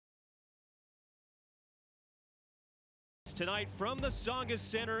Highlights tonight from the Songa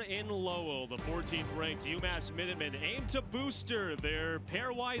Center in Lowell. The 14th ranked UMass Minutemen aim to booster their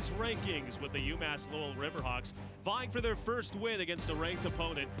pairwise rankings with the UMass Lowell Riverhawks vying for their first win against a ranked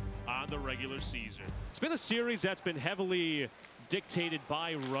opponent on the regular season. It's been a series that's been heavily dictated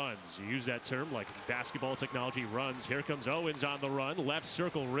by runs. You use that term like basketball technology, runs. Here comes Owens on the run. Left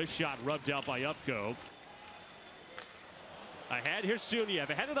circle wrist shot rubbed out by Ufko. Ahead, here's Suniev,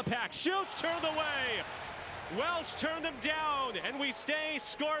 ahead of the pack, shoots, turned away. Welsh turned them down, and we stay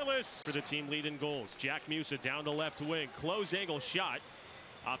scoreless. For the team lead in goals, Jack Musa down to left wing, close angle shot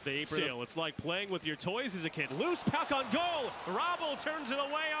off the apron. It's like playing with your toys as a kid. Loose puck on goal. Robble turns it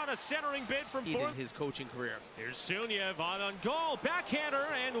away on a centering bid from fourth. In his coaching career. Here's Suniev on goal, backhander,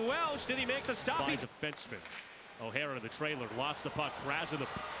 and Welsh, did he make the stop? By defenseman. O'Hara, the trailer, lost the puck. Braza, the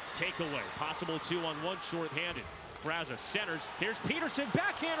takeaway. Possible 2-on-1 short-handed. Braza centers. Here's Peterson,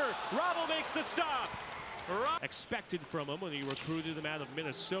 backhander. Robble makes the stop. Expected from him when he recruited him out of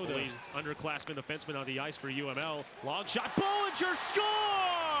Minnesota. He's underclassman defenseman on the ice for UML. Long shot, Bollinger, score!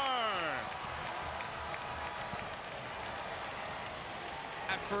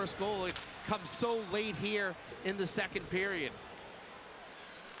 That first goal, it comes so late here in the second period.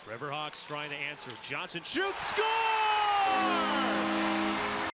 Riverhawks trying to answer. Johnson shoots, score!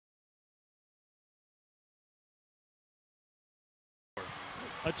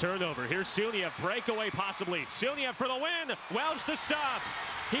 A turnover. Here's Suniev, breakaway possibly. Suniev for the win. Welsh the stop.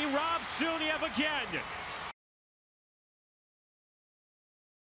 He robs Suniev again.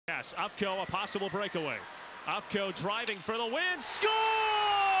 Yes, Ufko, a possible breakaway. Ufko driving for the win. Score!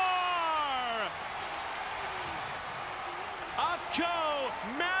 Ufko,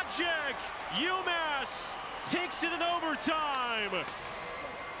 magic. UMass takes it in overtime.